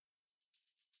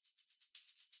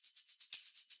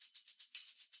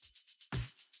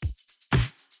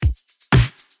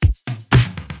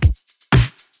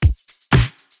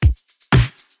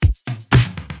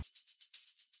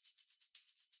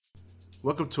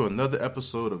Welcome to another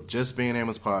episode of Just Being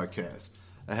Amos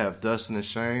podcast. I have Dustin and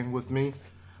Shane with me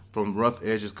from Rough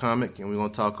Edges Comic, and we're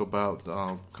going to talk about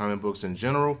comic books in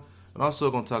general, and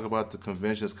also going to talk about the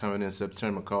convention that's coming in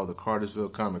September called the Cartersville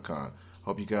Comic Con.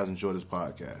 Hope you guys enjoy this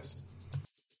podcast.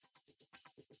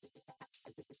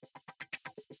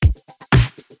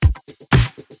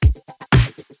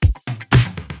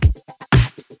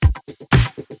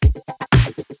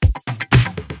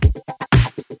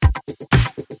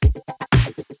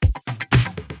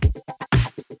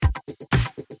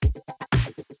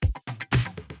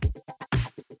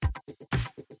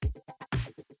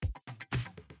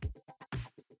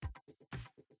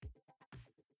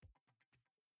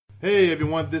 Hey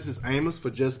everyone, this is Amos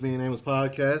for Just Being Amos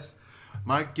podcast.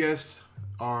 My guests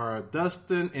are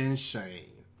Dustin and Shane.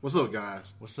 What's up,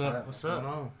 guys? What's up? What's up?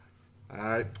 All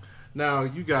right. Now,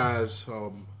 you guys,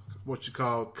 what you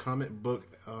call comic book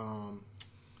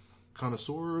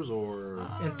connoisseurs or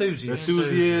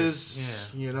enthusiasts?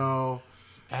 Yeah. You know,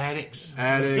 addicts,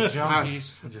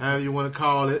 junkies, however you want to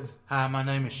call it. Hi, my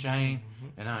name is Shane,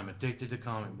 and I'm addicted to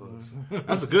comic books.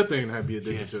 That's a good thing to be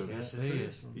addicted to. Yes, it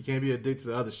is. You can't be addicted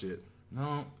to other shit.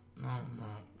 No.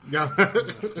 Yeah.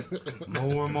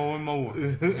 More.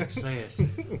 Excess. So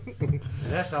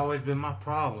that's always been my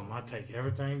problem. I take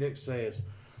everything to excess.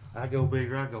 I go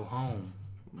bigger, I go home.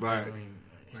 Right. I mean,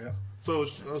 yeah. So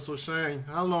Shane,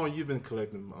 how long you been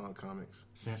collecting comics?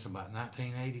 Since about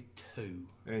 1982.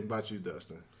 And about you,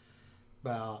 Dustin?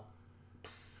 About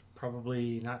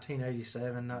probably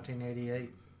 1987, 1988.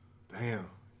 Damn.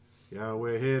 Y'all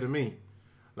way ahead of me.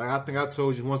 Like, I think I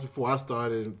told you once before, I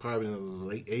started probably in the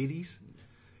late 80s.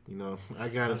 You know, I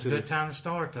got into a good time to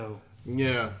start, though.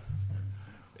 Yeah.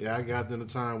 Yeah, I got into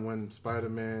the time when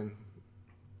Spider-Man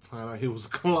found out he was a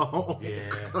clone. Yeah.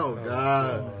 Oh,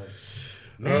 God.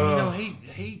 Man, you know,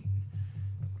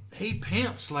 he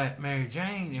pimp slapped Mary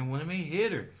Jane, and when he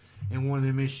hit her in one of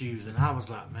them issues, and I was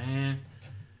like, man,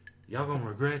 y'all gonna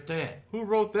regret that. Who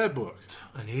wrote that book?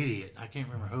 An idiot. I can't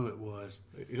remember who it was.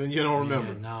 You don't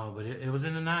remember? Yeah, no, but it was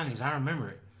in the 90s. I remember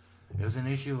it. It was an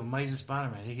issue of Amazing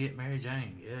Spider-Man. He hit Mary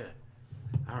Jane. Yeah.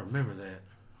 I remember that.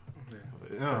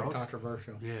 Yeah. Very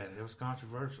controversial. Yeah, it was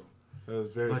controversial. It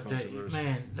was very controversial.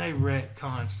 They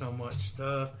retcon so much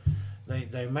stuff.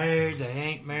 They married, they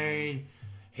ain't married.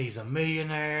 He's a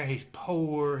millionaire. He's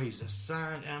poor. He's a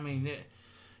son. I mean,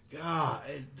 God.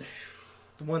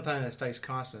 The one thing that stays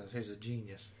constant is he's a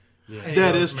genius. Yeah.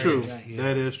 That is true. Yeah.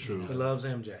 That is true. He loves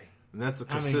MJ. And that's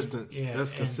consistent.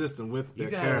 That's consistent with their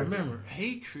character. You gotta remember,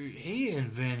 he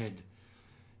invented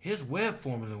his web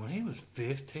formula when he was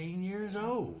 15 years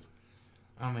old.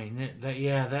 I mean, that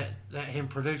him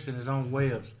producing his own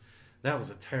webs, that was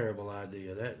a terrible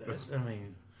idea.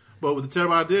 But with the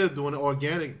terrible idea of doing it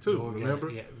organic too, remember?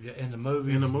 Yeah, in the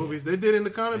movies. In the movies. They did it in the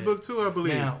comic book too, I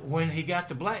believe. Now, when he got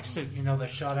the black suit, they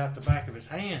shot out the back of his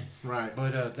hand. Right.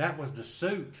 But that was the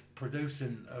suit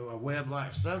producing a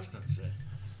web-like substance.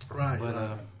 Right.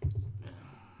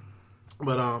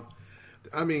 But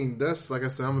I mean, that's like I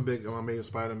said, I'm a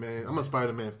Spider-Man. I'm a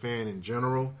Spider-Man fan in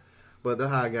general. But that's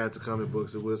how I got into comic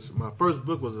books. It was my first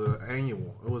book was an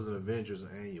annual. It was an Avengers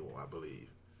annual, I believe.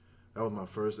 That was my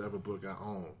first ever book I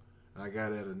owned. I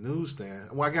got it at a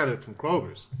newsstand. Well, I got it from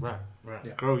Kroger's. Right.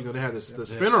 Yeah. Kroger's, they had the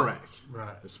spinner rack.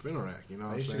 Right. The spinner rack, you know what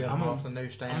I I'm used saying? to get them off the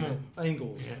newsstand at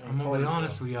Ingles. Yeah, I'm going to be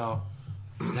honest with y'all.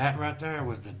 That right there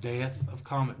was the death of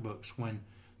comic books when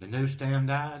the newsstand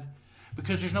died.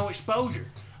 Because there's no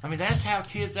exposure. I mean, that's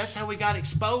how we got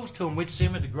exposed to them. We'd see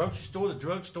them at the grocery store, the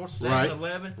drugstore,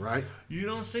 7-Eleven. Right. You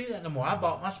don't see that no more. I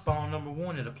bought my Spawn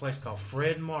 #1 at a place called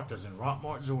Fred and Martha's in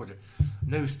Rockmart, Georgia.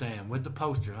 Newsstand with the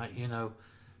poster. Like,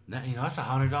 that's a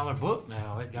 $100 book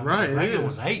now. The regular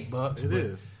was $8. It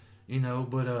is.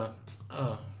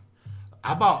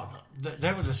 I bought.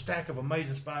 There was a stack of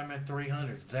Amazing Spider-Man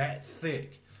 300s that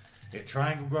thick at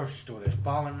Triangle Grocery Store. They're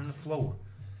falling on the floor.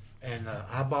 And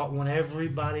I bought one.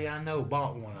 Everybody I know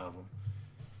bought one of them.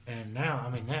 And now, I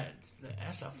mean,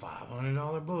 that's a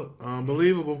 $500 book.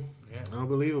 Unbelievable. Yeah.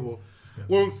 Unbelievable.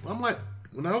 Well, I'm like,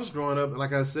 when I was growing up,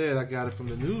 like I said, I got it from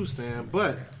the newsstand,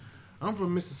 but I'm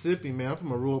from Mississippi, man. I'm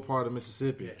from a rural part of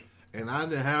Mississippi. And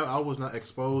I was not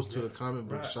exposed to the comic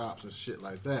book shops and shit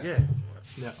like that.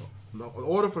 Yeah. In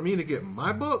order for me to get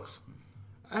my books,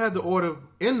 I had to order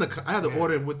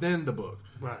order within the book.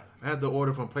 Right. I had to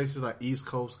order from places like East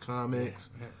Coast Comics.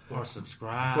 Or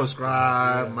Subscribe.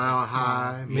 Mile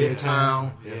High,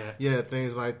 Midtown. Yeah,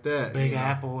 things like that. Big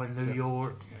Apple in New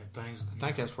York. Things. I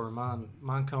think that's where mine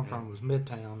come from was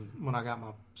Midtown when I got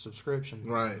my subscription.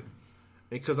 Right.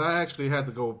 Because I actually had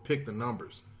to go pick the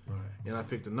numbers. Right. And I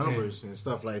picked the numbers and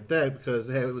stuff like that because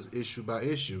it was issue by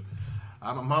issue.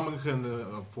 My mama couldn't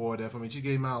afford that for me. She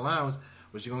gave me my allowance,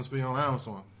 but she gonna spend her allowance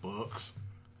on books,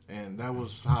 and that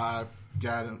was how I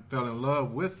fell in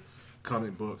love with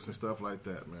comic books and stuff like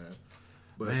that, man.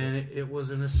 But Man, it was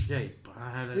an escape.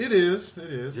 it is.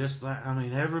 Just like, I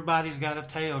mean, everybody's got a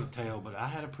tale to tell, but I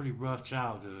had a pretty rough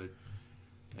childhood.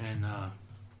 And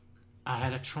I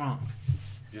had a trunk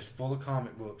just full of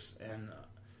comic books, and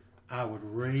I would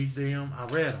read them. I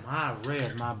read them. I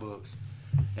read my books.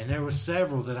 And there were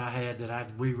several that I had that I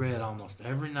reread almost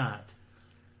every night.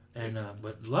 And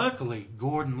but luckily,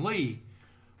 Gordon Lee,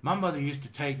 my mother used to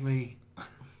take me.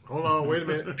 Hold on, wait a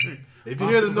minute. If you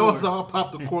hear the noise, I'll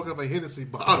pop the cork of a Hennessy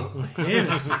bottle.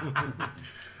 Hennessy. Talking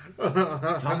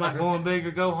about going big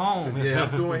or go home. Yeah,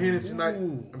 I'm doing Hennessy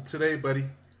night today, buddy. A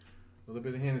little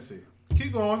bit of Hennessy.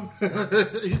 Keep going.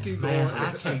 You keep Man, going.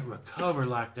 I can't recover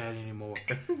like that anymore.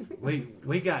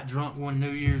 We got drunk one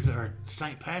New Year's or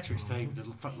St. Patrick's Day. The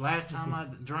last time I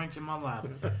drank in my life.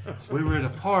 We were at a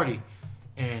party,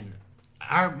 and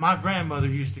my grandmother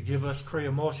used to give us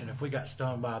Creamortion if we got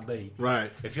stung by a bee.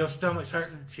 Right. If your stomach's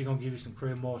hurting, she gonna give you some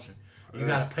Creamortion. You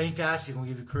got a pink eye, she gonna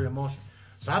give you Creamortion.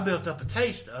 So I built up a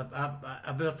taste.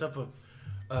 I built up a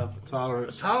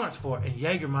tolerance for it, and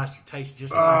Jägermeister tastes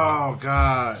just like it. Oh,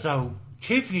 God. So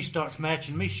Tiffany starts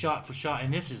matching me shot for shot,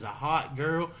 and this is a hot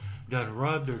girl, done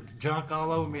rubbed her junk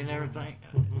all over me and everything.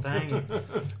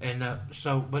 And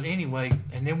but anyway,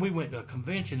 and then we went to a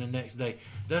convention the next day.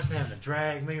 Dustin having to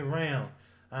drag me around.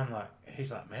 I'm like,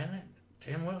 he's like, man,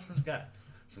 Tim Wilson's got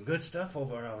some good stuff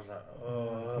over there. I was like,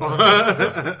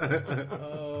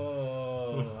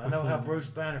 I know how Bruce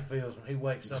Banner feels when he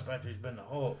wakes up after he's been to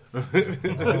Hulk.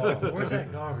 Where's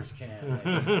that garbage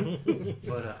can?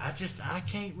 But I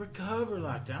can't recover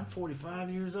like that. I'm 45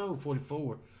 years old,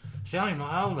 44. See, I don't even know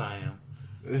how old I am.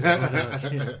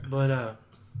 But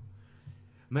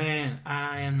man,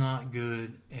 I am not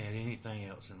good at anything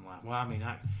else in life. Well, I mean,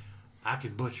 I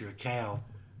can butcher a cow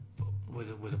with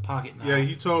a pocket knife. Yeah,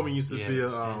 you told me you used to be you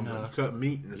cut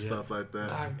meat and stuff like that.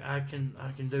 I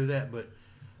can do that, but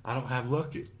I don't have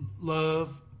luck at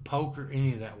love, poker,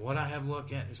 any of that. What I have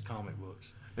luck at is comic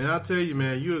books. And I'll tell you,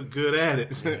 man, you're good at it.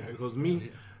 Because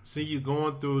see you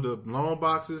going through the long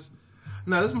boxes.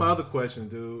 Now, this is my other question,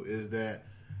 dude, is that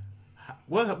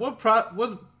what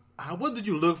did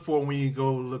you look for when you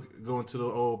go into the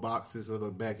old boxes or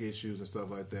the back issues and stuff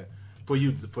like that? For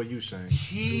you, Shane.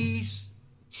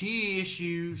 Key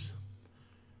issues,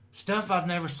 stuff I've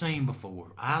never seen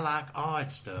before. I like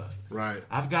odd stuff. Right.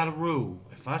 I've got a rule.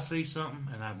 If I see something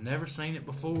and I've never seen it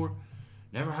before,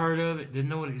 never heard of it, didn't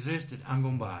know it existed, I'm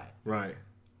going to buy it. Right.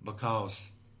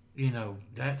 Because,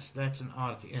 that's an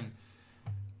oddity. And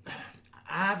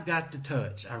I've got the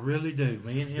touch. I really do.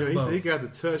 Me and him both. He got the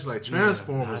touch like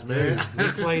Transformers, man. We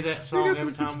play that song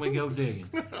every time we go digging.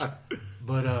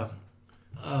 But,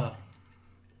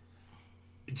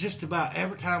 just about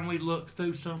every time we look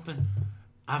through something,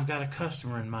 I've got a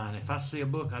customer in mind. If I see a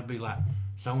book, I'd be like,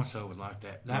 so-and-so would like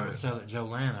that. That would sell at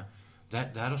Jolana.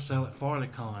 That'll sell at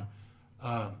Farleycon.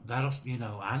 I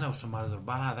know somebody that'll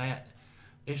buy that.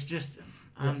 It's just,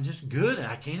 I'm just good at it.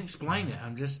 I can't explain it.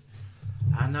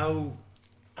 I know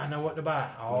what to buy.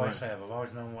 I always have. I've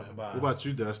always known what to buy. What about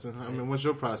you, Dustin? I mean, what's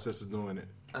your process of doing it?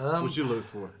 What you look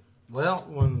for? Well,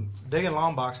 when digging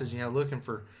long boxes, looking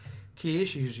for key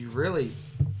issues, you've really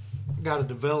got to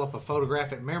develop a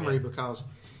photographic memory because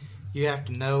you have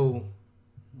to know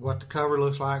what the cover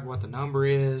looks like, what the number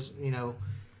is,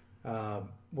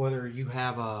 whether you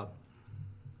have a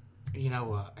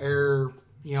error,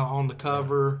 on the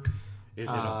cover. Is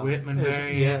it a Whitman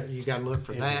variant? Yeah, you got to look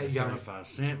for that. You got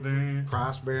 35-cent variant.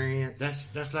 Price variant.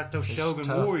 That's like those Shogun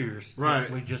Warriors that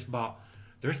we just bought.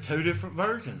 There's two different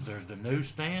versions. There's the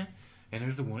newsstand and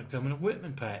there's the one that come in a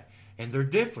Whitman pack. And they're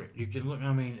different. You can look,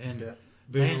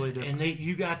 visually different. And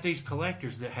you got these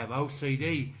collectors that have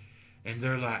OCD, and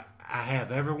they're like, I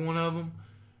have every one of them.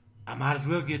 I might as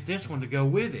well get this one to go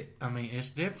with it. I mean, it's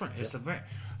different. It's a variant.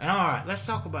 And all right, let's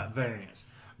talk about variants.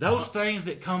 Those things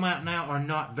that come out now are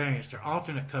not variants. They're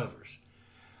alternate covers.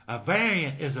 A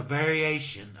variant is a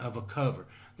variation of a cover.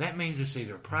 That means it's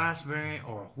either a price variant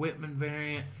or a Whitman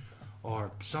variant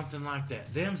or something like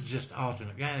that. Them's just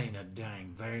alternate. That ain't a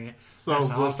dang variant. So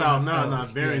what's out now? Not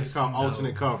variants called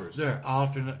alternate covers. They're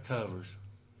alternate covers.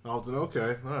 Alternate.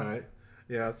 Okay. All right.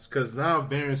 Yeah, because now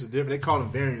variants are different. They call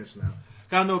them variants now.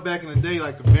 I know back in the day,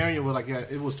 like a variant was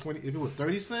it was 20. If it was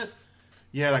 30-cent,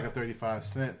 you had like a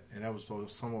 35-cent, and that was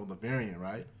some of the variant,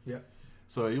 right? Yeah.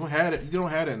 So you don't have it. You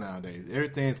don't have that nowadays.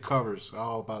 Everything's covers.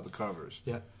 All about the covers.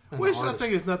 Yeah. Which I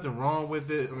think there's nothing wrong with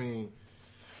it. I mean,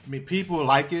 people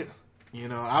like it.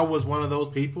 I was one of those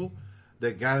people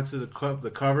that got into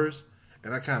the covers,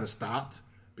 and I kind of stopped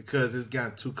because it's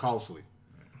gotten too costly.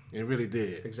 It really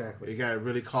did. Exactly. It got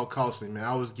really costly, man.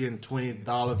 I was getting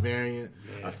 $20 variant,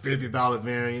 a $50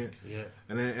 variant,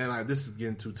 and like this is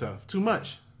getting too tough, too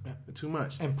much.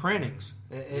 And printings,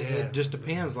 it just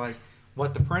depends, like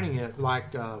what the printing is.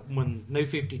 Like when New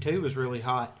 52 was really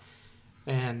hot,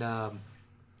 and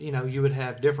you would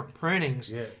have different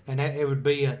printings, and it would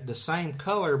be the same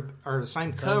color or the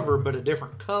same cover, but a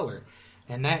different color,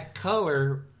 and that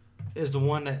color is the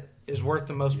one that is worth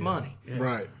the most money,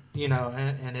 right?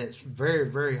 And it's very,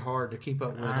 very hard to keep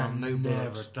up with on new books. I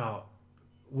never thought.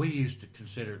 We used to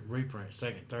consider reprints,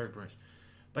 second, third prints,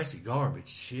 basically garbage.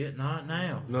 Shit, not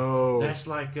now. No. That's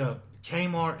like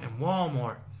Kmart and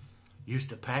Walmart used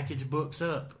to package books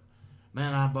up.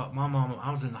 Man, I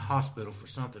was in the hospital for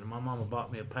something, and my mama bought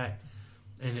me a pack,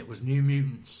 and it was New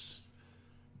Mutants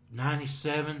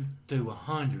 97 through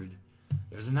 100.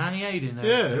 There's a 98 in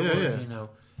there. Yeah.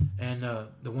 And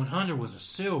the 100 was a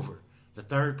silver. The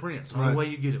third print. So the only way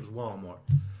you get it was Walmart.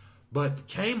 But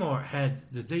Kmart had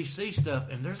the DC stuff,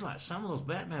 and there's like some of those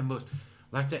Batman books,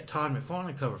 like that Todd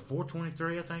McFarlane cover,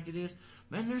 423, I think it is.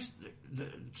 Man, there's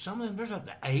some of them, there's up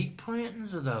to 8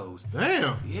 printings of those.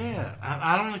 Damn. Yeah.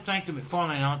 I only think the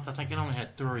McFarlane, I think it only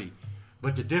had 3.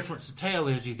 But the difference to tell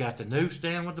is you got the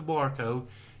newsstand with the barcode,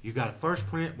 you got a first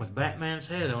print with Batman's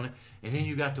head on it, and then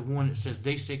you got the one that says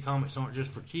DC Comics aren't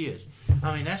just for kids.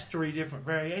 I mean, that's 3 different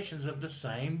variations of the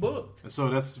same book. So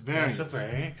that's variant. That's a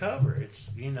variant cover.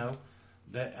 It's,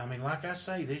 that, I mean, like I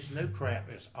say, this new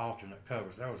crap is alternate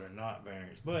covers. Those are not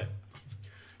variants. But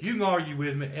you can argue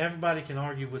with me. Everybody can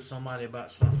argue with somebody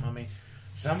about something. I mean,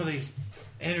 some of these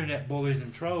internet bullies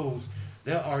and trolls,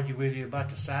 they'll argue with you about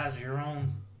the size of your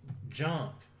own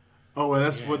junk. Oh, well,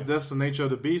 that's the nature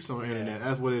of the beast on the internet.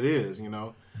 That's what it is,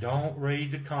 Don't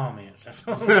read the comments. That's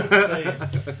all I'm saying.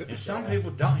 And some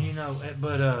people don't,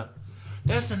 but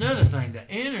that's another thing. The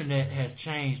internet has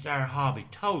changed our hobby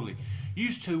totally.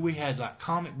 Used to, we had like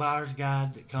Comic Buyer's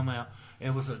Guide that come out.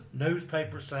 It was a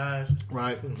newspaper sized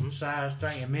size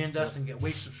thing. And me and Dustin,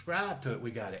 we subscribed to it.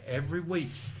 We got it every week.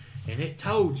 And it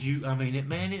told you,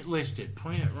 it listed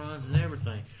print runs and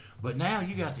everything. But now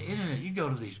you got the internet. You go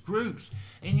to these groups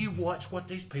and you watch what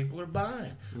these people are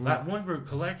buying. Like one group,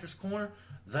 Collector's Corner,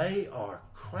 they are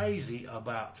crazy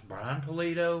about Brian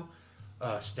Pulido,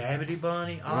 Stabity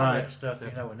Bunny, all that stuff,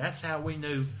 and that's how we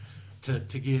knew to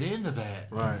get into that.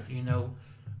 Right.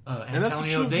 And that's the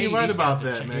truth. You're right about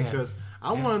that, man, because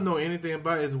I want to know anything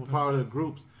about it as a part of the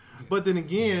groups. But then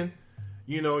again,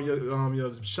 your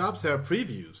shops have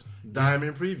previews,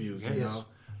 diamond previews,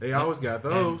 They always got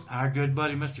those. And our good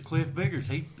buddy, Mr. Cliff Biggers,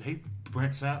 he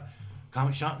prints out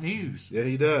Comic Shop News. Yeah,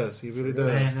 he does. He really does.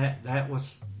 And that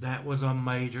was a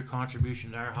major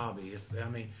contribution to our hobby.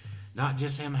 Not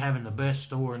just him having the best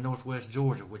store in Northwest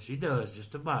Georgia, which he does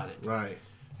just about it. Right.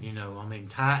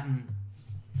 Titan.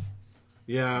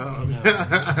 Yeah.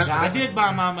 Now, I did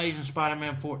buy my Amazing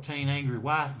Spider-Man 14 Angry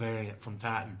Wife variant from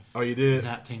Titan. Oh, you did?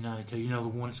 1992. The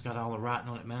one that's got all the writing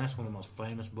on it. Man, that's one of the most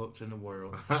famous books in the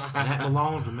world. And that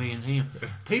belongs to me and him.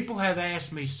 People have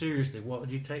asked me seriously, what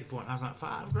would you take for it? And I was like,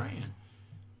 $5,000.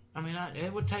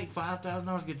 It would take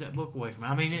 $5,000 to get that book away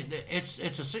from me. It's a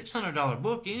 $600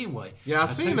 book anyway. Yeah,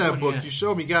 I've seen that book. You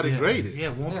showed me, got it graded.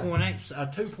 Yeah,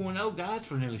 1.8, 2.0 guides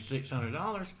for nearly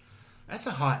 $600. That's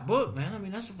a hot book, man.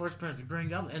 That's the first appearance of Green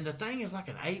Goblin. And the thing is like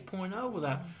an 8.0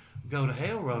 without Go to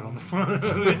Hell wrote on the front of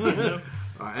it.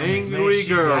 An angry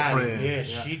girlfriend. Yeah,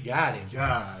 she got him.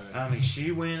 God.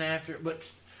 She went after it. But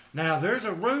now there's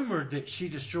a rumor that she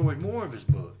destroyed more of his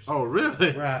books. Oh,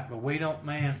 really? Right, but we don't,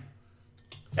 man.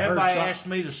 Everybody asks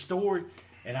me the story,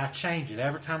 and I change it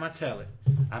every time I tell it.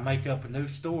 I make up a new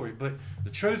story. But the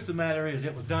truth of the matter is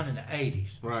it was done in the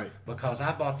 80s. Right. Because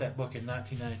I bought that book in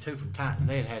 1992 from Titan.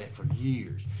 They had it for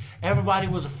years. Everybody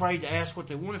was afraid to ask what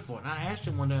they wanted for it. And I asked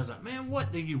him one day, I was like, man,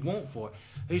 what do you want for it?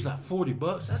 He's like,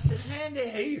 $40. I said, hand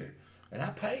it here. And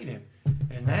I paid him.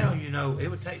 And now, it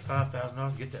would take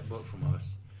 $5,000 to get that book from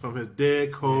us. From his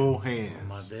dead cold hands. From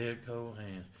my dead cold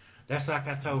hands. That's like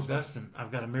I told Dustin,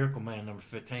 I've got a Miracle Man number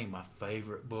 15, my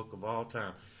favorite book of all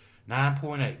time.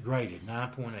 9.8, graded,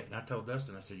 9.8. And I told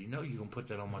Dustin, I said, you're going to put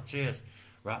that on my chest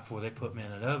right before they put me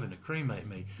in an oven to cremate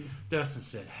me. Dustin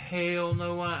said, hell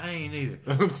no, I ain't either.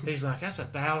 He's like, that's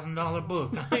 $1,000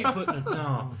 book. I ain't putting it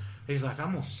on. He's like,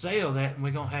 I'm going to sell that, and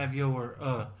we're going to have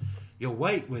your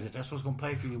weight with it. That's what's going to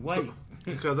pay for your weight.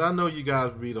 Because I know you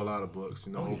guys read a lot of books,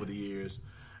 over the years.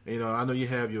 I know you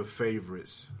have your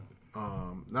favorites.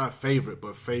 Not favorite,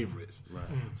 but favorites. Right.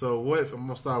 So, I'm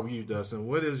gonna start with you, Dustin.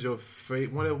 What is your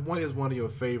what is one of your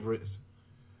favorites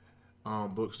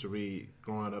books to read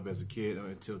growing up as a kid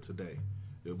until today?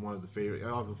 one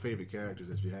of all the favorite characters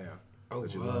that you have? Oh,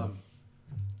 that you love?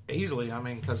 Easily. I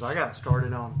mean, because I got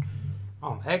started on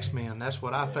X-Men. That's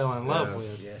what I fell in love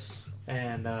with. Yes.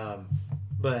 And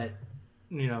but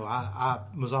you know, I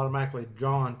was automatically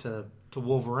drawn to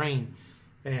Wolverine,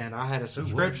 and I had a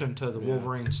subscription to the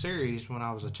Wolverine series when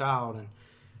I was a child.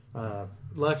 And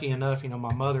lucky enough, you know,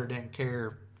 my mother didn't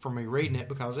care for me reading it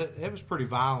because it was pretty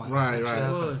violent. Right. It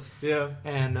was. Yeah.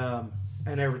 And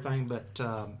everything. But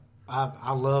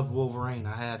I loved Wolverine.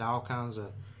 I had all kinds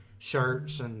of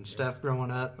shirts and stuff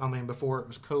growing up. I mean, before it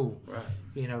was cool, Right.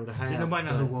 you know, to have. Nobody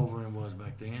knew who Wolverine was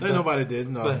back then. Nobody did.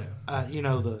 No. But you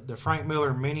know, the Frank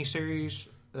Miller miniseries,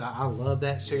 I love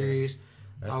that series.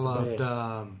 That's I the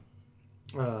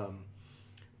loved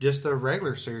just the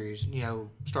regular series. You know,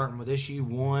 starting with issue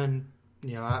 1.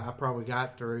 You know, I probably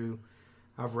got through.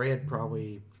 I've read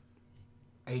probably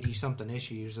 80 something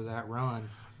issues of that run.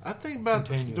 I think about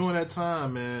Continuous. during that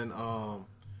time, man.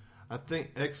 I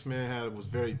think X-Men was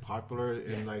very popular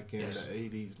in the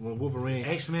 80s when Wolverine.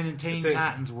 X-Men and Teen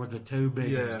Titans were the two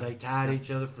big ones. They tied each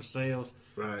other for sales.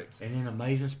 Right. And then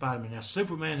Amazing Spider-Man. Now,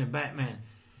 Superman and Batman,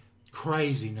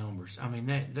 crazy numbers. I mean,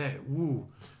 they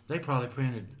probably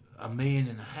printed 1.5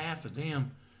 million of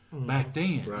them back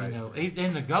then. Right. You know,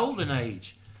 in the golden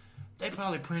age, they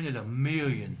probably printed 1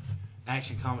 million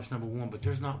Action Comics #1, but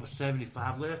there's not but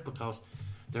 75 left because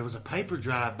there was a paper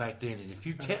drive back then, and if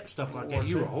you kept stuff like that,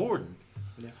 you were hoarding.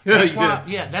 That's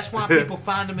why people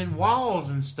find them in walls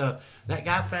and stuff. That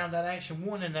guy found that Action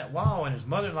 1 in that wall, and his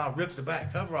mother-in-law ripped the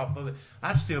back cover off of it.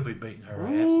 I'd still be beating her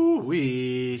ass.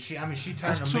 Ooh-wee. She turned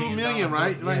That's $2 $1 million,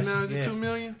 right? Yes, Right now, is yes. it $2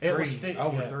 million? It was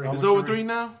Over three. It's over 3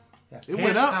 now? It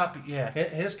went up. Copy,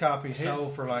 His copy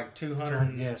sold for like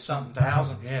 200 something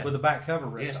thousand thousand, with the back cover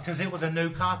ripped Yes, off. because it was a new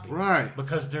copy. Right.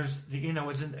 Because there's,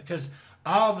 because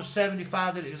all the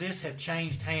 75 that exist have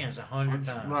changed hands 100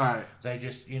 times. Right. They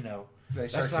just, They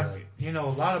that's circulate. like, a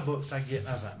lot of books I get, and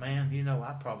I was like, man,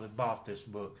 I probably bought this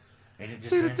book. And it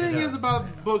just See, the ended thing up, is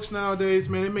about books nowadays,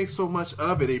 man, they make so much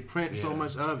of it. They print so Yeah.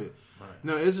 much of it. Right.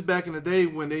 Now, this is back in the day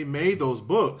when they made those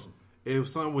books. If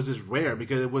something was just rare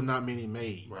because it was not many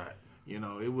made. Right.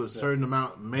 It was a certain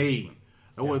amount made.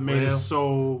 That what made it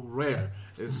so rare.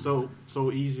 It's so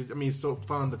easy. I mean, it's so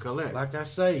fun to collect. Like I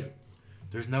say,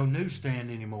 there's no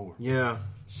newsstand anymore. Yeah.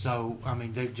 So, I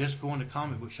mean, they just go into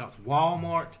comic book shops.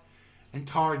 Walmart and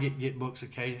Target get books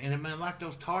occasionally. And, man, like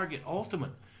those Target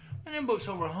Ultimate, and them books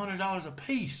over $100 a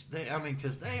piece.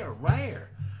 Because they are rare.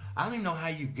 I don't even know how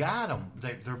you got them.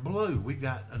 They're blue. We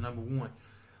got a #1.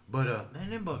 But,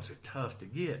 man, them books are tough to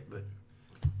get. But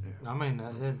I mean,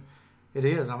 it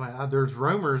is. I mean, there's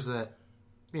rumors that,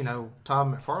 Todd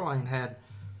McFarlane had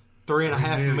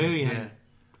 3.5 million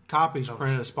copies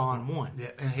printed of Spawn 1.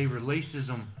 Yeah, and he releases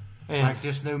them. And like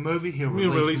this new movie, he'll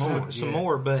release release some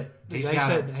more, but they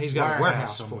said he's got a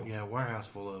warehouse full. Yeah, warehouse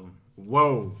full of them.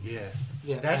 Whoa. Yeah.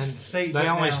 Yeah, That's and see, they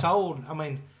only now, sold. I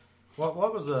mean, what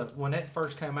was when it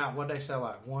first came out? What they sell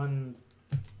like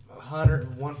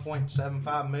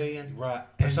 1.75 million, right? or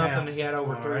And something. now, He had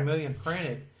over all 3 right. million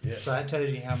printed. Yeah. So that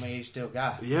tells you how many he still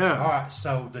got. Yeah. All right.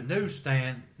 So the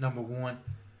newsstand #1,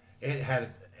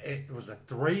 it was a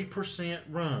 3%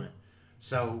 run.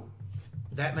 So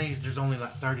that means there's only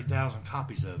like 30,000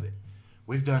 copies of it.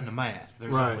 We've done the math.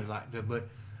 There's Right. only but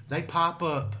they pop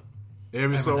up.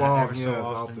 Every so often, it's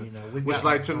often. We've Which got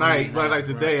like tonight, 3 now, like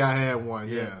today, right? I had one.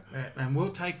 Yeah. And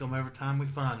we'll take them every time we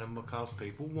find them because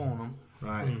people want them.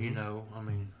 Right.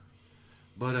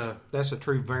 But That's a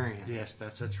true variant. yes,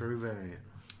 that's a true variant.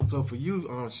 So for you,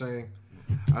 Shane,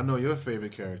 I know your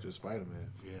favorite character is Spider-Man.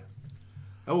 Yeah.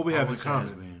 That's what we have in Always has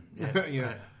common. been.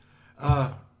 Yeah.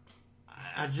 Yeah.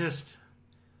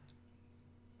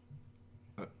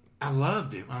 I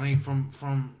loved him. I mean,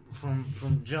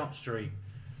 from Jump Street,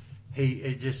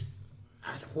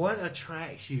 what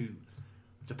attracts you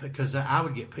to, because I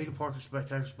would get Peter Parker,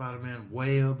 Spectacular Spider-Man,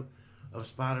 Web of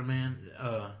Spider-Man.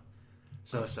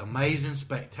 So it's Amazing,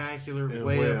 Spectacular, And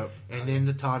Web, Web. and then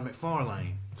the Todd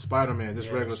McFarlane. Spider-Man,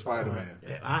 just regular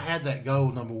Spider-Man. I had that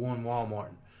gold #1 Walmart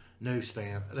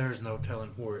newsstand. There's no telling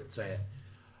where it's at.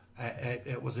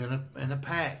 It was in a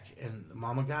pack, and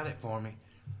Mama got it for me.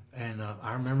 And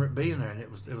I remember it being there, and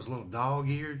it was a little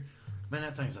dog-eared. Man,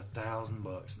 that thing's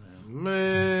 $1,000 now.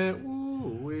 Man,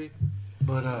 ooh,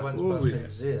 But It wasn't supposed to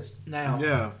exist. now,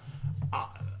 yeah.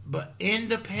 but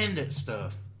independent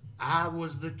stuff. I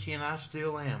was the king. I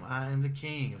still am. I am the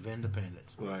king of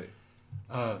independence. Right.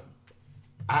 I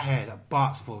had a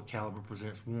box full of Caliber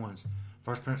Presents ones.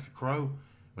 First Prince of Crow.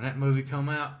 When that movie come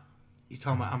out, you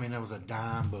talking about? I mean, that was a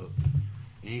dime book,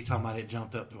 and you talking about it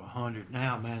jumped up to 100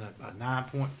 now, man. A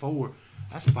 9.4,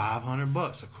 that's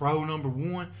 $500. A Crow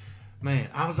 #1. Man,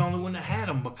 I was the only one that had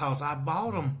them because I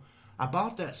bought them. I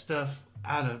bought that stuff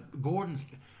out of Gordon's.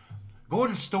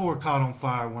 Gordon's store caught on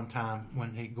fire one time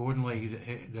when Gordon Lee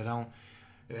that owned.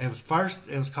 It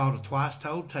was called A Twice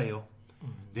Told Tale.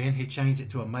 Mm-hmm. Then he changed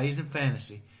it to Amazing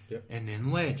Fantasy, and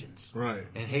then Legends. Right.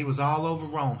 And he was all over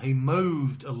Rome. He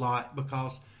moved a lot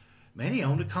because, man, he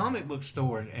owned a comic book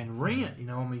store and rent. You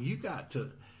know, I mean, you got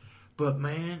to. But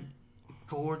man,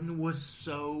 Gordon was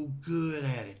so good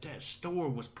at it. That store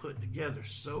was put together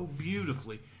so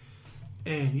beautifully.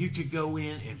 And you could go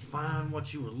in and find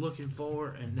what you were looking for.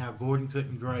 And now Gordon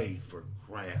couldn't grade for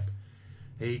crap.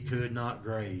 He could not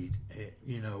grade,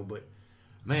 you know. But,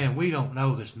 man, we don't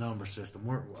know this number system.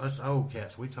 Us old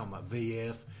cats, we talking about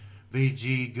VF,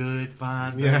 VG, good,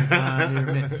 fine, very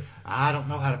fine. I don't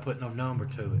know how to put no number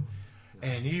to it.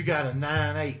 And you got a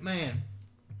 9.8. Man,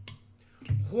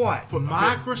 what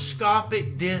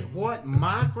microscopic defect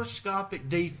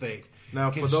now,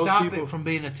 can for those stop people, it from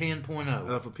being a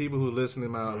 10.0? For people who listen,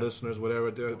 my listeners,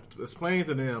 whatever, explain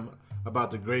to them about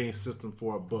the grading system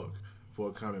for a book, for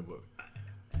a comic book.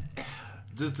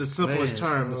 Just the simplest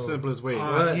term, the simplest way.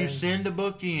 You send a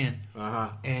book in,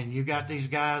 and you got these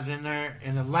guys in there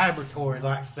in the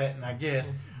laboratory-like setting, I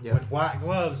guess, with white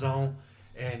gloves on,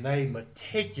 and they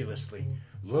meticulously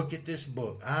look at this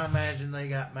book. I imagine they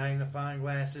got magnifying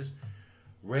glasses,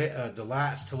 the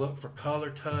lights to look for color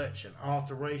touch and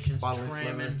alterations,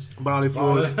 trimmings, body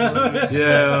fluids.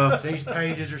 Yeah. These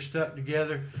pages are stuck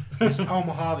together. It's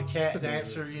Omaha the Cat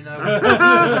Dancer, you know.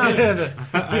 The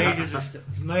pages are stuck.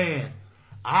 Man,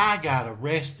 I got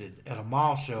arrested at a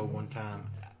mall show one time.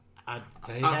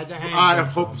 They had the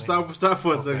handcuffs on me. Stop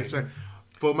for a second, Shane.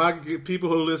 For my people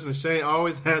who listen, Shane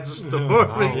always has a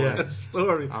story.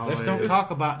 Story. Let's don't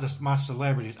talk about my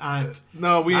celebrities.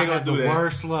 No, we ain't gonna do that.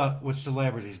 Worst luck with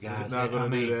celebrities, guys. We're not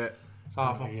gonna do that. It's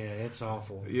awful. Yeah, it's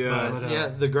awful. Yeah,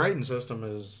 but, the grading system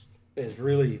is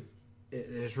really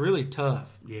tough.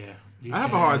 Yeah, I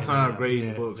have a hard time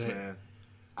grading books, man.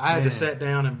 I had to sit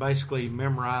down and basically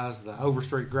memorize the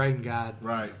Overstreet grading guide,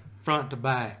 right, front to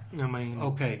back. I mean,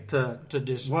 to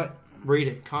just read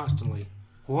it constantly.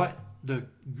 What the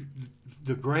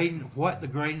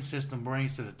grading system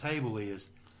brings to the table is,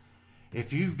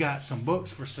 if you've got some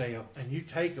books for sale and you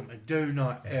take them, and do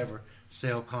not ever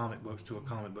sell comic books to a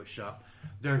comic book shop,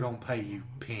 they're gonna pay you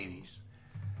pennies.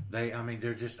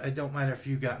 It don't matter if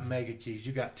you got mega keys,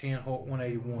 you got 10 Hulk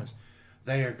 181s,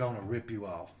 they are gonna rip you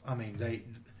off. I mean, I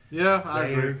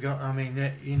agree.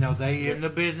 They in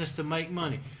the business to make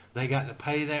money. They got to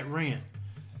pay that rent.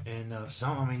 And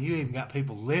you even got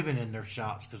people living in their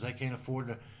shops because they can't afford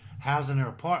to house in their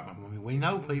apartment. I mean, we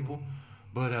know people.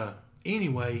 But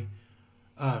anyway,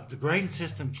 the grading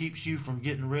system keeps you from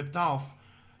getting ripped off.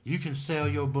 You can sell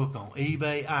your book on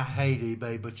eBay. I hate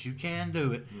eBay, but you can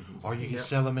do it. Mm-hmm. Or you can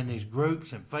sell them in these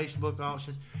groups and Facebook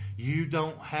auctions. You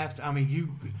don't have to.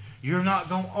 You're not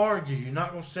going to argue. You're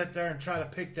not going to sit there and try to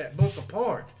pick that book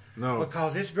apart. No,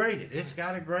 because it's graded. It's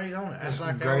got a grade on it. That's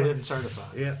like graded and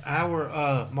certified. Yeah,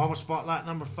 our Marvel Spotlight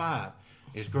number 5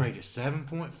 is graded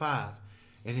 7.5,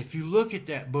 and if you look at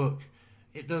that book,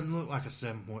 it doesn't look like a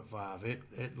 7.5.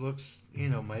 It looks,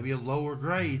 maybe a lower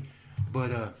grade,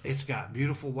 but it's got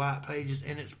beautiful white pages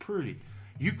and it's pretty.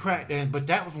 You crack that, but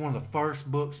that was one of the first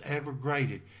books ever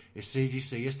graded. It's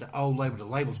CGC. It's the old label. The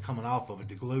label's coming off of it.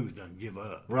 The glues doesn't give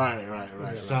up.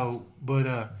 Right. So,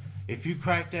 but if you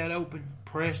crack that open,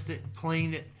 pressed it,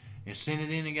 cleaned it, and sent it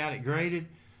in and got it graded,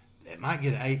 it might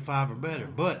get an 8.5 or better.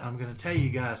 But I'm going to tell you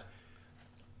guys,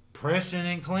 pressing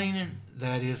and cleaning,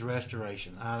 that is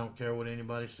restoration. I don't care what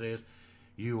anybody says.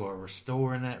 You are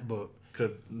restoring that book.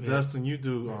 Dustin, you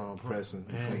do pressing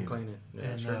and cleaning. Yeah,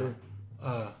 and, sure do.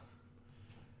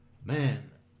 Man,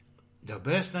 the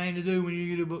best thing to do when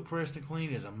you get a book pressed and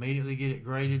cleaned is immediately get it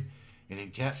graded and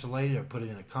encapsulated or put it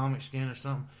in a comic skin or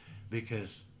something,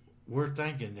 because we're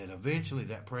thinking that eventually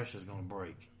that press is going to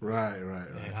break. Right.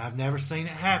 And I've never seen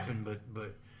it happen,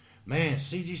 but man,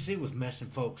 CGC was messing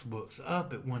folks' books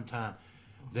up at one time,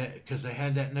 because they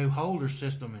had that new holder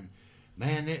system, and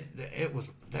man,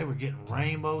 they were getting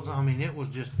rainbows. I mean, it was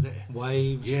just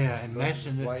waves. Yeah, and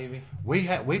messing. Wavy.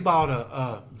 We bought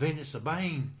a Vengeance of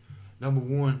Bane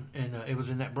 #1, and it was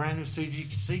in that brand new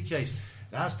CGC case.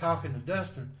 And I was talking to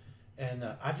Dustin, and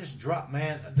I just dropped,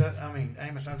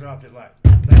 Amos, I dropped it like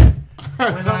that.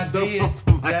 When I did,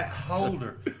 that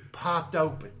holder popped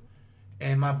open,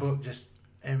 and my book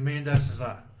and me and Dustin's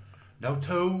like, no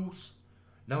tools,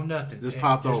 no nothing. Just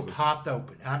popped open.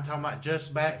 I'm talking about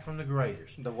just back from the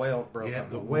graders. The weld broke. Yeah,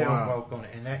 the weld broke on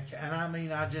it,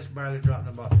 I just barely dropped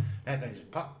the ball. That thing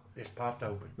just popped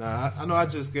open. Now I know I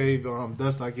just gave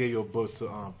Dustin. I gave you a book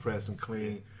to press and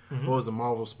clean. What was the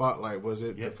Marvel Spotlight? Was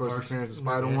it Yeah, the first appearance of yes,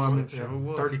 Spider-Woman? sure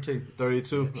was. 32.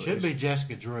 32? Should be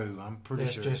Jessica Drew. I'm pretty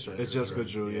It's sure. Jessica It's Jessica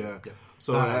Drew, yeah.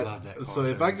 So, I love that so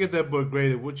if cartoon. I get that book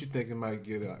graded, what you think it might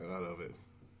get out of it?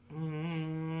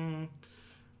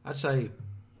 I'd say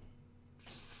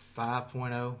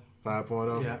 5.0.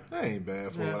 5.0? Yeah. That ain't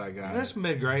bad for Yeah. what I got. That's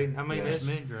mid-grade. I mean, Yeah. That's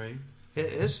mid-grade.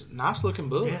 it's a nice-looking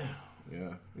book.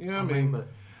 Yeah. Yeah. but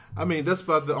I mean, that's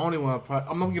about the only one.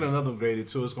 I'm gonna get another graded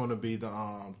too. It's gonna be the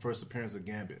first appearance of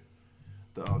Gambit,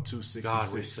 the 266.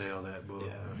 God, we sell that book.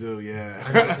 Yeah. Dude, yeah.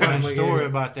 Funny We story get it.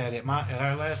 about that. At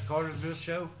our last Cartersville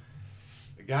show,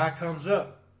 the guy comes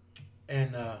up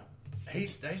and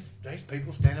there's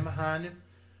people standing behind him.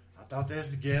 I thought they was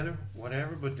together,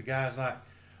 whatever, but the guy's like,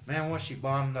 man, what's she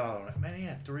bottom dollar on it? Man, he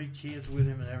had 3 kids with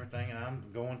him and everything, and I'm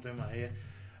going through my head.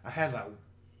 I had like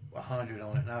 100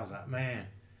 on it, and I was like, man,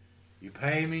 you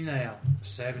pay me now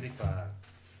 $75.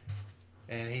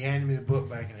 And he handed me the book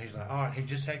back, and he's like, all right, he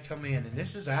just had come in, and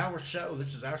this is our show.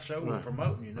 This is our show we're Right.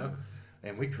 promoting, you know.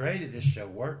 And we created this show,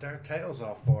 worked our tails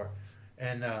off for it.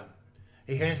 And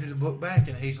he hands me the book back,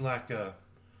 and he's like,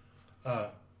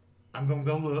 I'm going to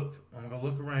go look. I'm going to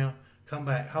look around. Come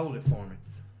back. Hold it for me.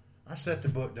 I set the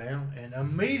book down, and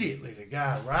immediately the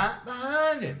guy right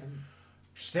behind him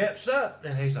steps up,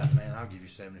 and he's like, man, I'll give you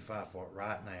 $75 for it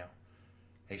right now.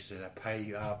 He said, I pay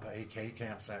you. I'll pay. He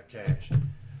counts out cash.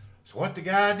 So what the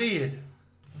guy did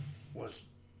was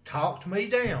talked me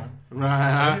down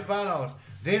Right. $75.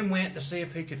 Then went to see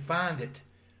if he could find it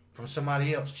from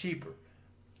somebody else cheaper.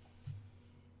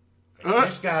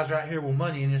 This guy's right here with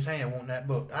money in his hand wanting that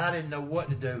book. I didn't know what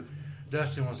to do.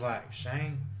 Dustin was like,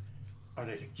 Shane, are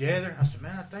they together? I said,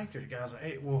 man, I think they're together. I was like,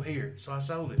 hey, well, here. So I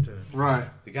sold it to him. Right.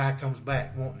 The guy comes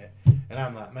back wanting it. And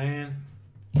I'm like, man,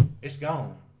 it's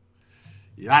gone.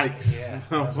 Yikes. Yeah.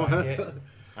 I was like, yeah.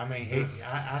 I mean,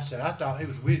 I said, I thought he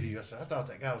was with you. I said, I thought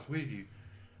that guy was with you.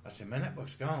 I said, man, that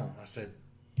book's gone. I said,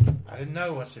 I didn't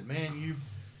know. I said, man,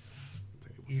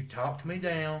 you talked me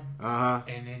down, Uh-huh.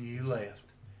 and then you left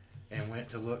and went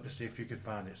to look to see if you could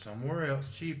find it somewhere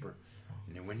else cheaper.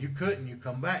 And then when you couldn't, you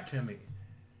come back to me.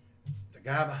 The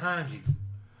guy behind you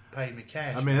paid me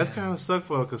cash. I mean, that's man. kind of suck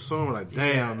for a consumer. Like,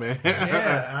 damn, man.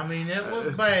 Yeah, I mean, it was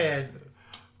bad.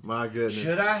 My goodness.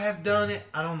 Should I have done it?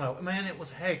 I don't know. Man, it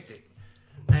was hectic.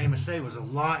 Amos, there was a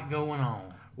lot going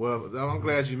on. Well, I'm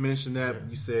glad you mentioned that.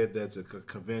 You said that's a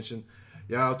convention.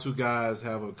 Y'all two guys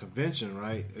have a convention,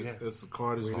 right? Yeah. It's the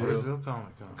Cartersville Cartersville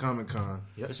Comic Con. Comic Con.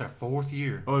 It's our 4th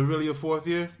year. Oh, really your 4th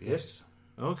year? Yes.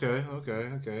 Okay.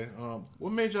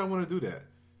 What made y'all want to do that?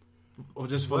 Or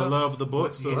just for the Well, love of the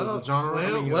books, or the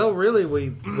genre? Well, really, we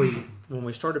when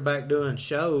we started back doing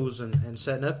shows and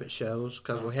setting up at shows,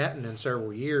 because we hadn't in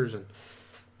several years, and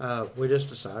we just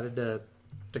decided to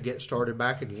get started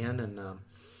back again. And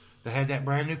They had that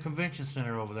brand new convention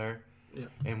center over there. Yeah.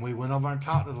 And we went over and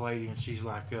talked to the lady, and she's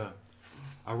like,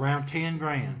 around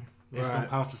 $10,000. It's going Right. to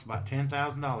cost us about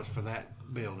 $10,000 for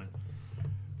that building.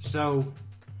 So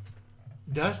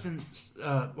Dustin,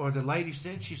 or the lady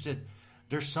said, she said,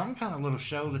 there's some kind of little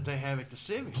show that they have at the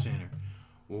Civic Center.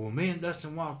 Well, when me and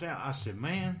Dustin walked out, I said,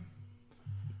 man,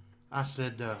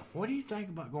 what do you think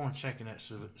about going and checking that?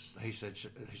 He said,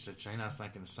 Shane, I was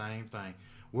thinking the same thing.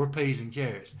 We're peas and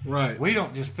carrots. Right. We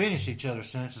don't just finish each other's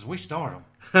sentences. We start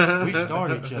them. We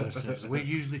start each other's sentences. We're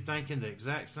usually thinking the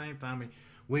exact same time. I mean,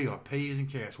 we are peas and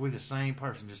carrots. We're the same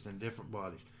person, just in different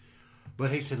bodies.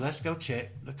 But he said, let's go check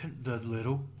the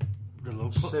little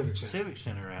Civic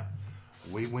Center out.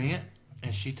 We went,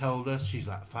 and she told us, she's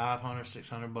like $500,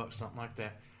 $600, something like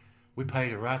that. We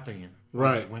paid her right then.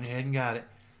 Right. We just went ahead and got it.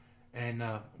 And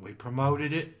we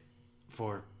promoted it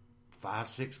for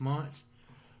 5-6 months.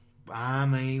 I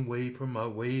mean, we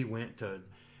went to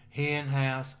hen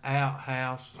house,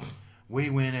 outhouse. We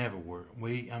went everywhere.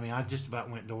 I just about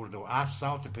went door to door. I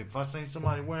saw to people. If I seen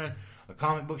somebody wearing a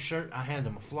comic book shirt, I handed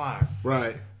them a flyer.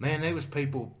 Right. Man, there was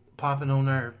people popping on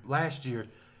there last year.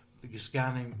 This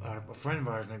guy named, a friend of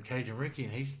ours named Cajun Ricky,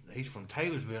 and he's from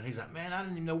Taylorsville. And he's like, man, I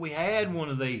didn't even know we had one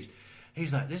of these.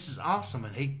 He's like, this is awesome,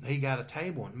 and he got a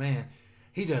table, and man,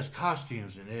 he does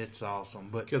costumes, and it's awesome.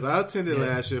 But Because I attended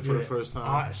last year for the first time.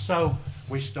 All right, so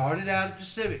we started out at the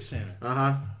Civic Center.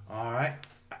 Uh-huh. All right.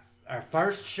 Our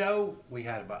first show, we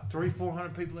had about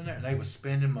 300-400 people in there, and they was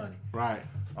spending money. Right.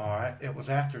 All right. It was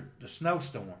after the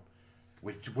snowstorm.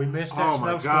 We missed that Oh, my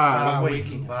snowstorm God. by a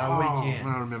weekend.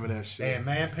 I remember that shit. And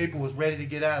man, people was ready to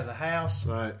get out of the house.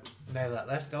 Right. And they like,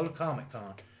 let's go to Comic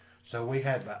Con. So we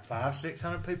had about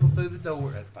 500-600 people through the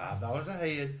door at $5 a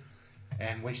head,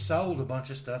 and we sold a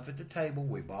bunch of stuff at the table.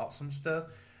 We bought some stuff.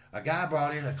 A guy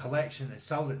brought in a collection and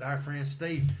sold it to our friend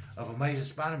Steve of Amazing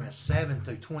Spider-Man 7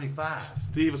 through 25.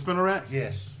 Steve, a spinner rack?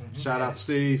 Yes. Shout out to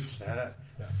Steve. Shout out.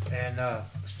 And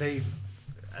Steve,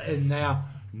 and now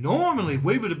normally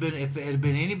we would have been, if it had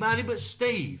been anybody but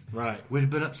Steve, Right. we'd have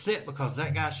been upset because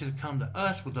that guy should have come to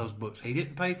us with those books. He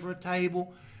didn't pay for a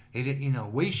table. He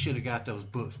didn't, we should have got those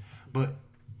books. But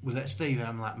with that Steve,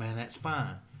 I'm like, man, that's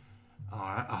fine. All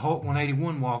right. A Hulk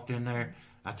 181 walked in there.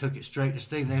 I took it straight to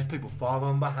Steve, and there's people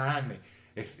following behind me.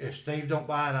 If Steve don't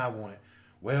buy it, I want it.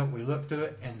 Well, we looked through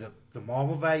it, and the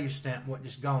Marvel value stamp wasn't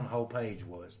just gone. The whole page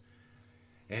was.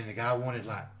 And the guy wanted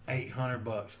like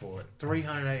 $800 for it,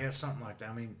 $300 or something like that.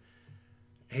 I mean,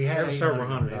 he had It was several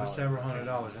 $100. It was several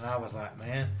 $100, and I was like,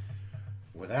 man,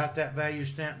 without that value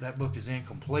stamp, that book is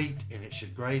incomplete, and it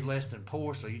should grade less than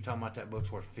poor. So you talking about that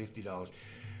book's worth $50?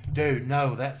 Dude,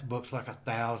 no, that book's like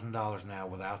 $1,000 now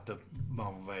without the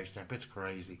Marvel value stamp. It's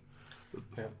crazy.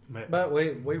 But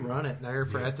we run it there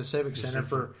at the Civic Center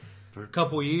for a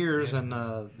couple of years, and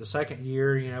the second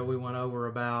year, we went over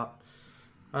about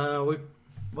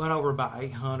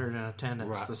 800 in attendance.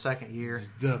 Right. The second year,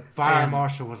 The fire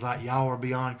marshal was like, y'all are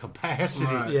beyond capacity.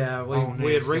 Right. Yeah,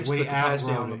 we had reached the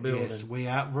capacity on the building. Yes, we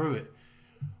outgrew it.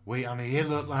 It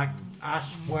looked like, I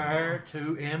swear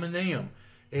to Eminem,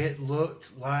 it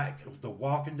looked like The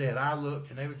Walking Dead. I looked,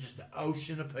 and there was just an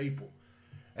ocean of people.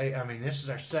 This is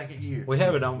our second year. We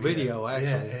have it on video,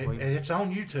 actually. And it's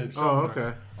on YouTube Oh, somewhere.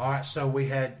 okay. All right, so we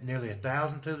had nearly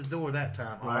 1,000 to the door that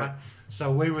time. All Right. right.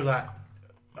 So we were like,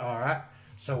 all right.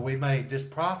 So we made this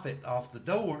profit off the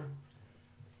door.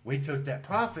 We took that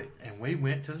profit and we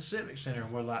went to the Civic Center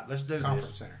and we're like, let's do Conference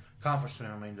this. Center. Conference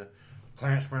Center. The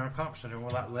Clarence Brown Conference Center. We're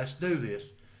like, let's do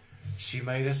this. She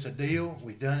made us a deal.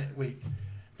 We done it.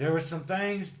 There were some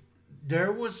things.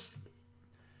 There was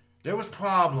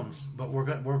problems, but we're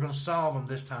gonna solve them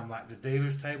this time. Like the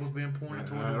dealers' tables being pointed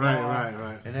toward the wall,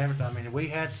 Right. and everything. We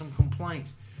had some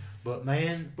complaints, but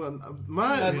man, But Nothing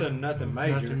major. nothing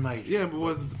major. yeah, but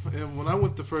when I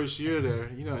went the first year there,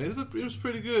 it was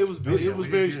pretty good. It was Oh, yeah, it was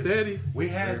we very did good. steady. We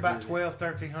had about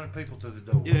 1,300 people to the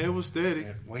door. Yeah, it was steady.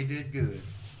 And we did good.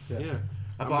 Yeah.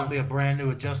 I bought me a brand new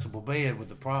adjustable bed with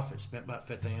the profit. Spent about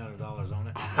 $1,500 on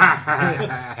it.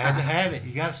 Had to have it.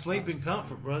 You got to sleep in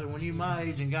comfort, brother. When you my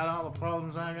age and got all the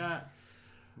problems I got.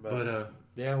 But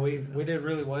Yeah, we did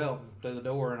really well to the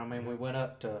door, and we went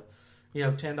up to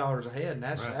 $10 a head, and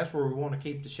that's Right. that's where we want to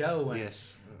keep the show. And,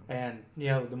 yes, and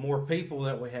the more people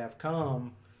that we have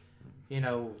come,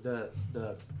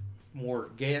 the more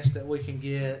guests that we can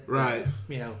get, Right.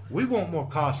 we want more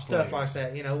cosplayers. stuff like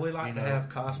that. We like to have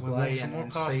We want cosplay some more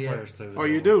and see it. cosplayers through. Oh,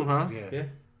 you do, huh? Yeah.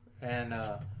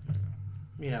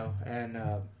 Yeah, and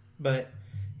but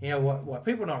what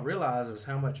people don't realize is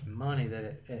how much money that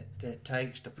it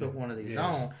takes to put one of these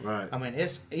Yes. on. Right.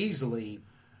 It's easily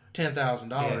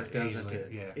 $10,000 Yeah, goes easily, into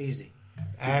it. yeah. Easy.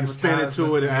 You spend it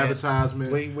to it, an Yes.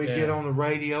 advertisement. We Yeah. get on the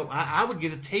radio. I would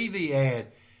get a TV ad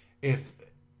if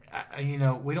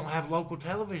we don't have local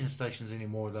television stations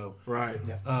anymore though. Right.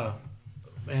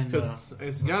 And 'Cause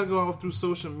it's got to go all through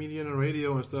social media and the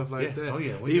radio and stuff like Yeah. that. Oh,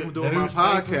 yeah. We Even do doing my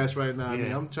newspaper. podcast right now.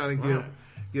 Yeah. I'm trying to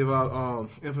give out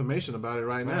information about it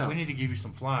right now. we need to give you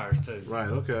some flyers too. Right.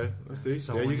 Okay. Let's see.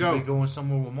 So there when you you go. be going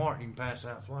somewhere with Mark, you can pass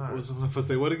out flyers. For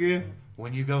say what again?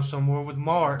 When you go somewhere with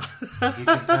Mark, you can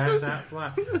pass out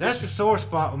flyers. That's the sore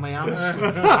spot with me. I'm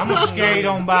gonna skate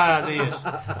on by this.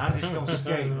 I'm just gonna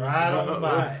skate right on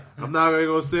by it. I'm not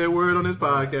going to say a word on this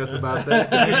podcast about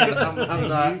that. I'm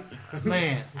not.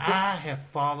 Man, I have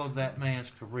followed that man's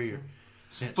career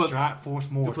since For- Strike Force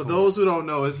More. For those who don't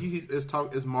know,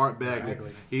 it's Mark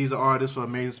Bagley. He's an artist for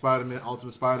Amazing Spider-Man,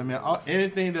 Ultimate Spider-Man.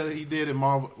 Anything that he did in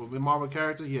Marvel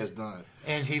character, he has done.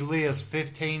 And he lives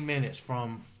 15 minutes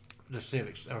from the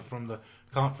Civics or from the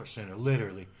conference center,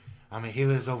 literally. He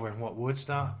lives over in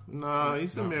Woodstock? No,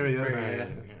 he's in Marietta. Marietta.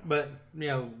 But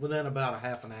within about a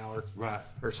half an hour Right.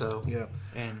 or so. Yeah.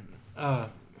 And But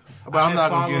I'm not going to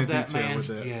followed get into detail with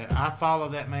that. Yeah, I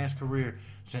followed that man's career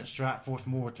since Strike Force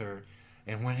Mortar.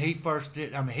 And when he first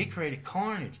did, he created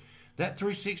Carnage, that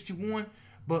 361.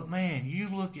 But man, you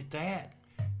look at that,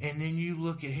 and then you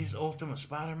look at his Ultimate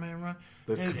Spider-Man run.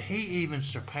 Dude, he even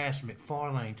surpassed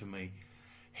McFarlane to me.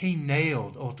 He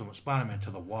nailed Ultimate Spider-Man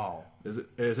to the wall.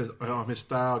 His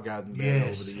style got better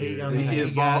Yes, over the he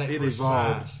years. got It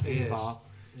precise. evolved. Yes.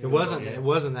 It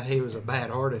wasn't that he was a bad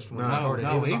artist when he started.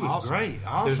 No, he was awesome. great.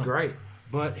 Awesome. He was great.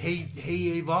 But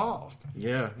he evolved.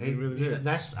 Yeah, he really did.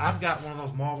 I've got one of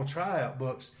those Marvel tryout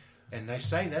books, and they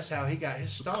say that's how he got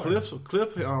his start.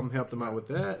 Cliff helped him out with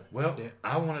that. Well,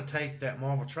 I want to take that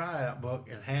Marvel tryout book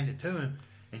and hand it to him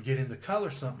and get him to color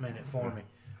something in it for me.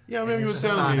 Yeah, I remember you were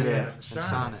sign telling me it. that.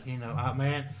 Sign it.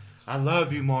 Man, I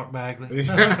love you, Mark Bagley.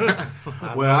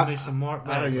 I love me some Mark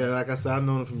Bagley. Yeah, like I said, I've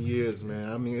known him from years,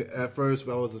 man. I mean, at first,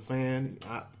 I was a fan.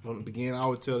 From the beginning, I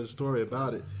would tell the story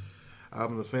about it.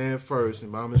 I'm the fan first,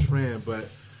 and I'm his friend, but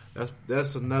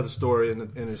that's another story in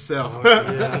itself.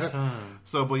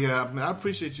 So, but yeah, I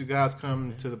appreciate you guys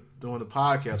coming doing the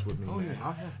podcast with me. Oh, man.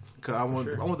 yeah. Cause I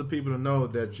want the people to know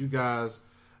that you guys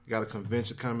got a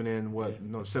convention coming in.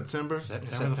 September?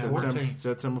 September 14th.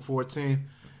 September 14th,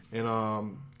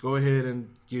 and go ahead and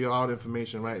give all the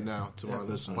information right now to our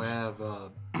listeners. We have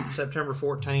September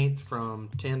 14th from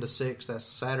 10 to 6. That's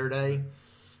Saturday.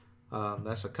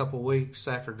 That's a couple weeks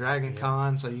after Dragon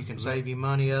Con, so you can save you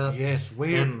money up. Yes,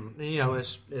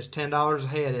 it's $10 a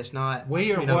head. It's not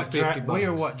we are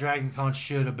 $50. what Dragon Con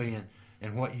should have been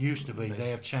and what used to be. They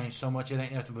have changed so much. It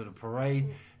ain't nothing but a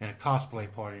parade and a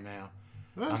cosplay party now.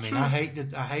 That's true. I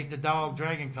hate the dog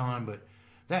Dragon Con, but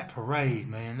that parade,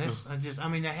 man, they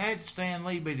had Stan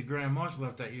Lee be the Grand Marshal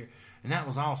of that year, and that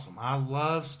was awesome. I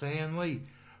love Stan Lee,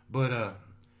 but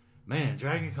man,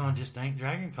 Dragon Con just ain't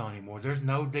Dragon Con anymore. There's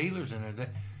no dealers in there.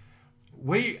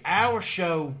 Our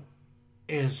show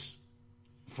is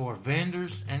for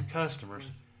vendors and customers,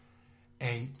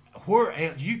 and where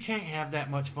else you can't have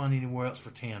that much fun anywhere else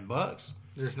for $10.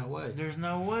 There's no way. There's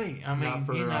no way. I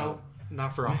mean,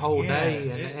 not for a whole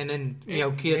day, and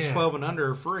then kids 12 and under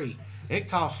are free. It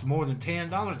costs more than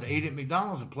 $10 to eat at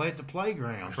McDonald's and play at the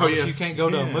playground. Oh yeah, you can't go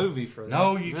to a movie for that.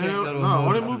 No, you can't go to a movie.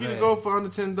 Only movie you can go for under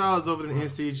 $10 over the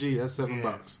NCG. That's $7.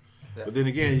 Yeah. But then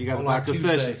again, you got to buy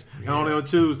concessions. And only on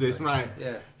Tuesdays, right?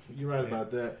 Yeah, you're right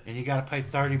about that. And you got to pay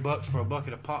 $30 for a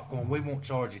bucket of popcorn. We won't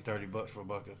charge you $30 for a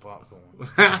bucket of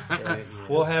popcorn.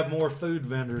 We'll have more food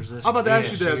vendors this. How about to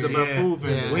ask you that about food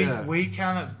vendors? Yeah.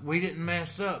 We didn't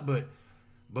mess up, but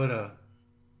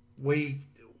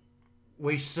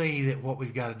we see that what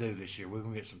we've got to do this year. We're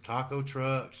going to get some taco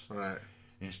trucks, right,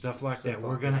 and stuff like that.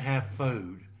 We're going to have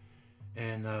food,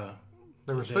 and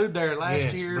there was food there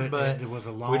last year, but there was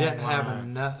a long we didn't have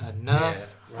enough. Yeah,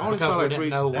 I only saw like three.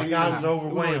 That guy was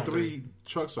overwhelmed. Only 3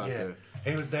 trucks out there.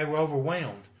 They were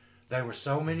overwhelmed. There were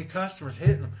so many customers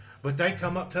hitting them, but they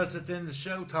come up to us at the end of the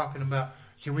show talking about,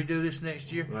 can we do this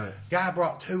next year? Right. Guy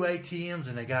brought 2 ATMs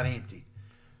and they got empty.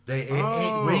 We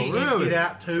really? emptied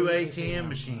out 2 ATM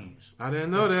machines. I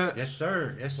didn't know that. Yes,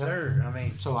 sir. Yes, sir. I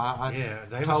mean, so I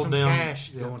there told was some them, cash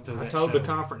going through that. I told show. the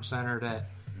conference center that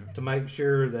to make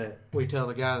sure that we tell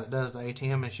the guy that does the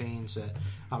ATM machines that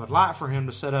I would like for him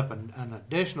to set up an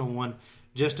additional one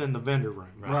just in the vendor room.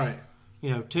 Right.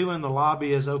 2 in the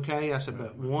lobby is okay. I said,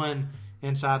 but 1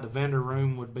 inside the vendor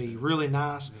room would be really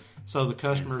nice, so the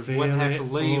customers wouldn't have to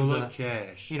leave the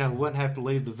cash. Wouldn't have to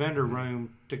leave the vendor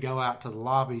room to go out to the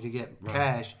lobby to get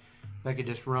cash. They could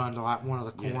just run to like one of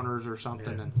the corners or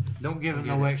something. Yeah. And don't give them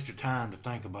no extra time to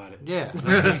think about it. Yeah.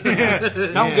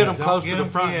 Don't get them close to the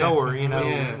front door,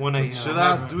 when they... Should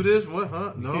I do this? What?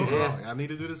 Huh? No. I need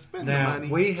to do this spending money.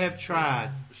 We have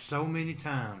tried so many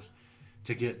times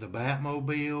to get the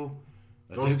Batmobile,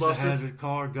 a Dukes of Hazzard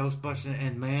car, Ghostbusters,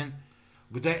 and man,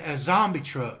 with a zombie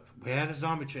truck. We had a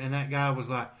zombie truck, and that guy was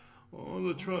like, oh,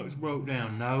 the truck's broke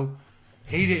down. No.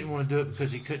 He didn't want to do it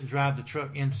because he couldn't drive the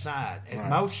truck inside. At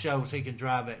most shows, he can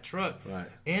drive that truck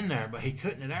in there, but he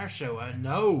couldn't at our show.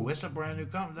 No, it's a brand new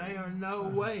company. There are no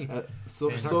way. So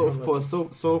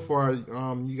far,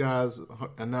 you guys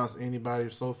announced anybody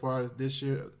so far this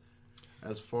year?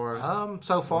 As far as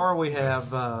so far we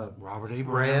have Robert E.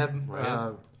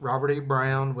 Brown, Robert E.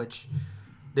 Brown, which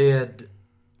did.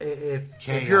 If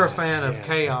you're a fan of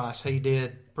Chaos, he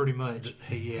did pretty much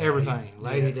everything.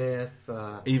 Lady Death,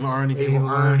 Evil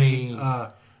Ernie,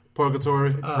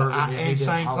 Purgatory,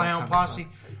 Insane Clown Posse.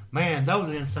 Man, those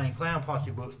Insane Clown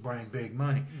Posse books bring big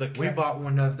money. We bought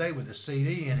one the other day with a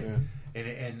CD in it,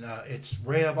 and it's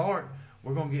Rev Art.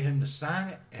 We're gonna get him to sign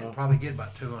it and probably get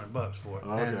about $200 for it.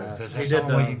 Because that's the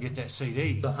only way you can get that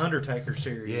CD. The Undertaker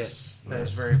series,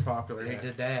 that's very popular. He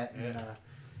did that.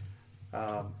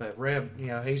 But Rev,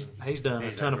 he's done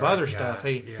a ton of other stuff.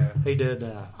 He did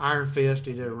Iron Fist.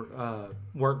 He did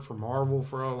work for Marvel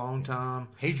for a long time.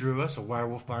 He drew us a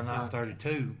Werewolf by Night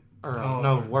 32.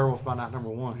 Werewolf by Night number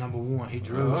 1. Number 1. He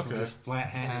drew us just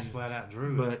flat out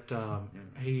drew. But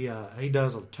he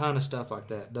does a ton of stuff like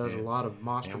that. Does a lot of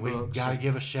monster books. And we got to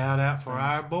give a shout out for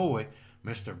our boy,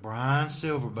 Mr. Brian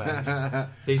Silverbacks.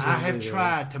 I have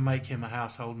tried to make him a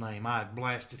household name. I have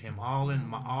blasted him all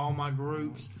in all my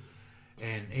groups.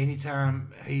 And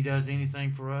anytime he does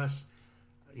anything for us,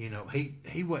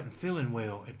 he wasn't feeling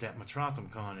well at that Matrantham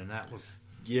Con, and that was...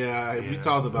 we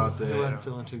talked about that. He wasn't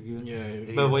feeling too good.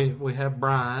 Yeah. But we have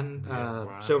Brian. Brian.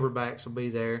 Silverbacks will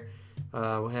be there.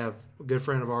 We have a good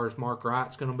friend of ours, Mark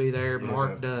Wright's going to be there.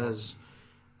 Mark does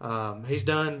He's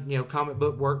done, comic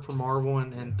book work for Marvel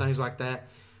and things like that.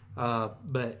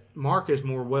 But Mark is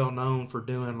more well known for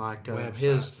doing like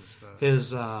his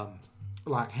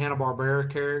like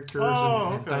Hanna-Barbera characters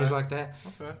and things like that.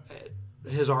 Okay.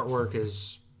 His artwork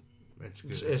is It's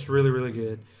it's really, really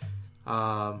good.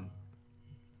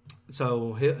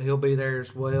 So he'll be there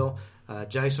as well.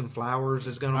 Jason Flowers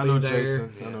is going to be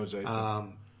there. I know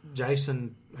Jason.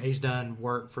 Jason, he's done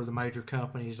work for the major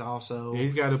companies also. Yeah,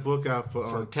 he's got a book out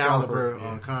for Caliber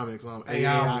on comics.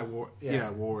 AI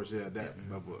Wars. Yeah,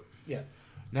 that book. Yeah.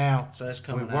 Now, So that's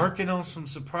coming we're out. working on some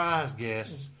surprise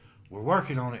guests. We're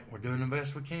working on it. We're doing the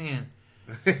best we can.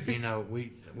 We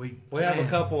have a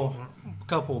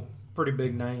couple pretty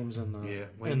big names in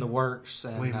the works.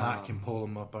 And, we might can pull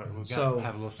them up. We've got so to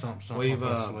have a little something up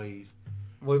our sleeve.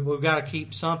 We've got to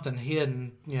keep something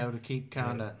hidden, to keep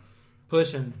kind of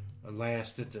pushing.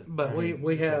 But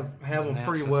we have them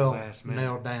pretty well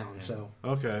nailed down. Yeah. So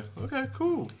Okay,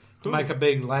 cool. to make a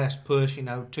big last push,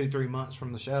 2-3 months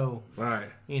from the show,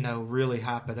 Right. really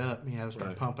hype it up, start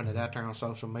Right. pumping it out there on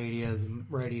social media, the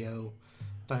radio,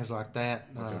 things like that.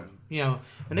 Okay.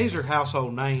 And these are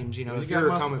household names, you if got you're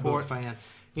a my comic support. book fan,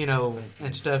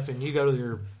 and stuff, and you go to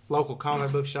your local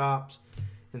comic book shops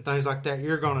and things like that,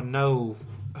 you're going to know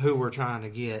who we're trying to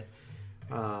get.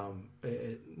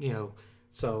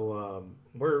 So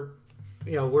we're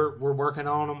working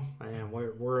on them, and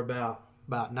we're about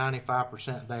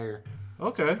 95% there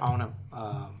Okay. on them.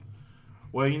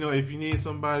 Well, if you need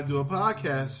somebody to do a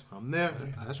podcast, I'm there.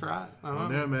 That's right.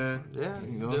 I'm there, man. Yeah,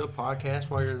 you can do a podcast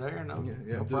while you're there.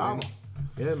 No problem.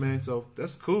 Yeah, man. So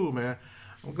that's cool, man.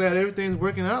 I'm glad everything's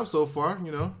working out so far.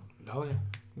 Oh yeah,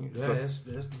 So-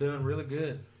 it's doing really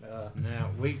good.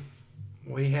 Now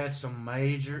we had some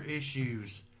major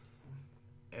issues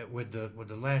with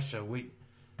the last show.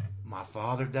 My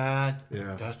father died.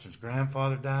 Yeah. Dustin's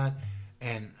grandfather died,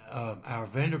 and our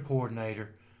vendor coordinator,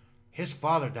 his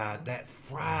father died that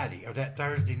Friday or that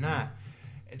Thursday night.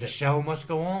 The show must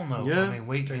go on though. Yeah. I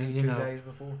mean, 2 days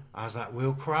before. I was like,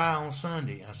 we'll cry on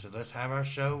Sunday. I said, let's have our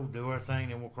show, do our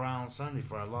thing, and we'll cry on Sunday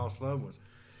for our lost loved ones.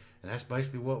 And that's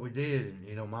basically what we did.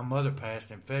 And my mother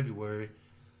passed in February,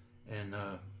 and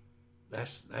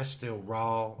that's still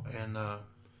raw. And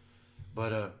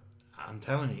but I'm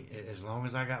telling you, as long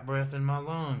as I got breath in my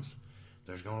lungs,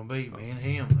 there's going to be me and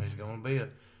him. There's going to be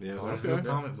a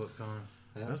comic book con.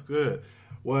 Yeah. That's good.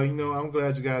 Well, I'm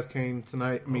glad you guys came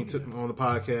tonight. Took on the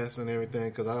podcast and everything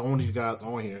because I wanted you guys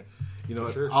on here.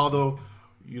 Sure. Although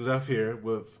you left here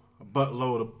with a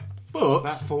buttload of books.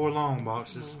 About 4 long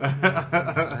boxes.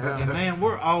 And man,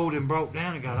 we're old and broke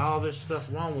down and got all this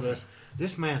stuff wrong with us.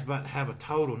 This man's about to have a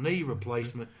total knee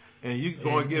replacement. And you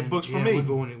going to get books from me. We're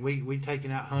going. We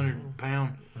taking out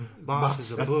 100-pound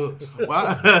boxes of books.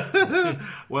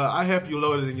 Well, I help you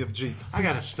load it in your Jeep. I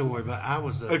got a story, but I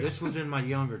was. This was in my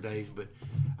younger days, but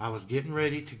I was getting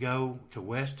ready to go to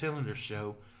West Hillender's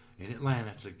show in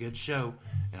Atlanta. It's a good show,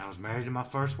 and I was married to my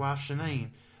first wife, Shanine,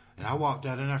 and I walked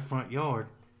out in our front yard,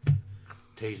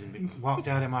 teasing me. Walked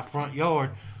out in my front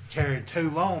yard, carrying 2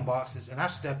 long boxes, and I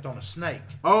stepped on a snake.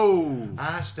 Oh,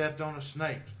 I stepped on a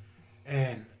snake,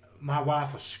 and my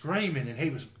wife was screaming, and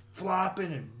he was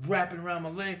flopping and wrapping around my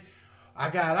leg. I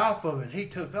got off of it, and he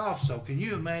took off. So can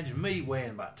you imagine me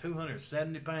weighing about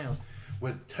 270 pounds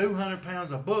with 200 pounds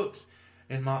of books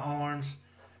in my arms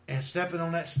and stepping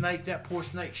on that snake? That poor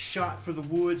snake shot for the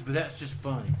woods, but that's just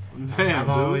funny. Damn, I've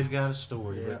always got a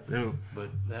story. dude.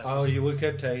 But that's We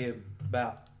could tell you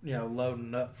about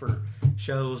loading up for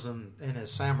shows in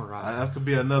his Samurai. That could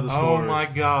be another story. Oh my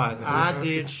God! I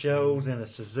did shows in a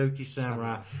Suzuki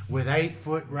Samurai with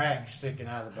 8-foot racks sticking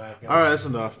out of the back. All right, that's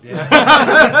enough. Yeah.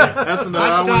 That's enough.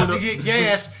 I stopped wanna to get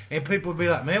gas, and people would be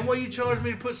like, "Man, what you charge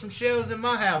me to put some shelves in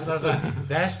my house?" I was like,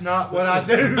 "That's not what I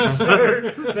do,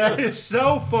 sir. That is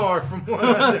so far from what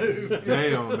I do."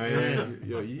 Damn, man.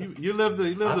 You lived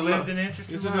the lived an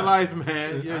interesting It's just your life,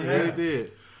 man. Yeah, you really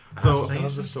did. So, I've seen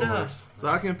some stuff. So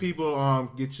how can people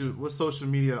get you? What social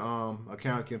media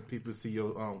account can people see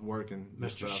your work and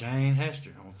Mr. stuff? Shane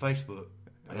Hester on Facebook.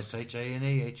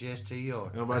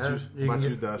 SHANEHSTER. And about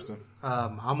you, Dustin?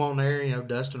 I'm on there,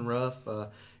 Dustin Ruff.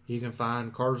 You can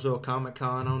find Cartersville Comic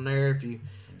Con on there if you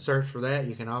search for that.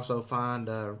 You can also find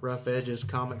Rough Edges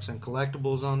Comics and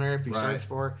Collectibles on there if you search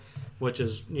for it, which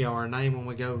is our name when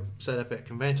we go set up at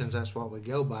conventions. That's what we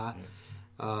go by.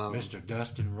 Mr.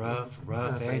 Dustin Rough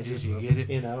Edges, you get it?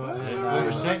 And, we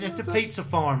were sitting at the pizza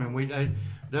farm, and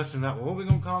Dustin like, well, what are we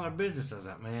going to call our business? I was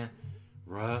like, man,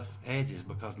 Rough Edges,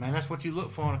 because, man, that's what you look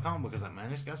for in a comic book. I was like,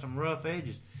 man, it's got some rough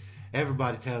edges.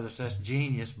 Everybody tells us that's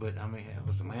genius, but, I mean, it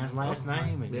was the man's last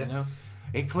name, and,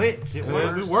 It clicks. It Yeah,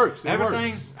 works. it works. It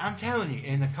Everything's. I'm telling you,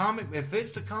 in the comic, if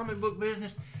it's the comic book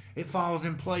business, it falls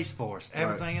in place for us.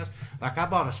 Everything else, like I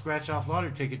bought a scratch-off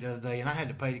lottery ticket the other day, and I had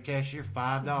to pay the cashier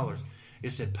 $5.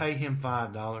 It said pay him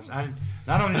 $5. I didn't,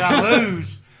 not only did I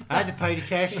lose, I had to pay the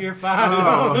cashier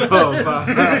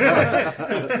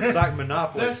 $5. It's like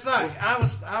Monopoly. That's like I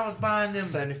was buying them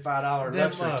 $75 them,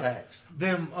 luxury tax.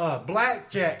 them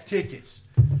blackjack tickets,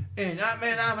 and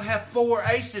I would have 4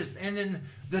 aces, and then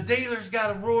the dealer's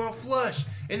got a royal flush,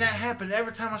 and that happened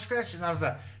every time I scratched it. And I was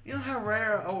like, you know how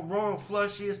rare a royal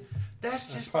flush is?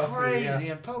 That's just crazy. Yeah.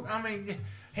 And I mean,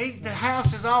 the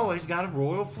house has always got a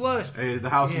royal flush. Hey, the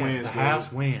house wins. The dude.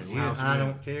 house wins. The house I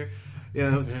wins. don't care.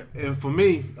 Yeah, and for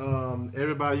me,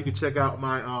 everybody, you can check out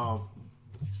my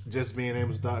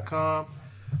justbeingamos.com.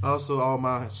 Also, all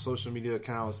my social media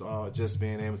accounts are Just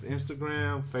Being Amos,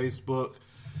 Instagram, Facebook,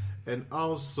 and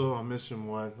also I'm missing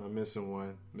one.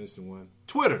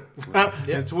 Twitter.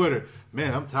 And Twitter.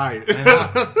 Man, I'm tired.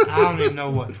 I don't even know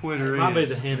what Twitter Might be is.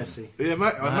 the Hennessy. It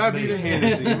might be the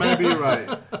Hennessy. You might be right.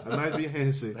 It might be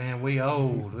Hennessy. Man, we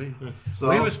old. We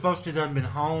were supposed to done been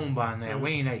home by now.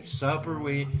 We ain't ate supper.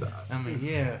 We're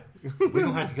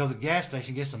gonna have to go to the gas station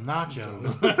and get some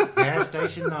nachos. Gas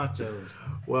station nachos.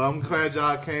 Well, I'm glad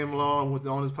y'all came along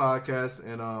on this podcast,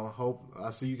 and hope I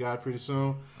see you guys pretty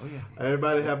soon. Oh yeah.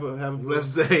 Everybody have a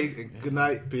blessed day and good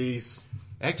night. Peace.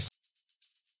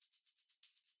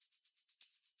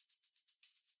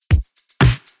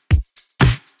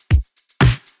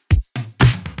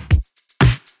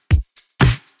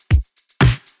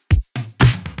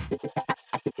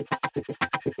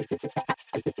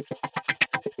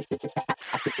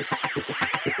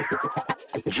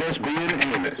 Just Being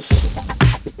Amos.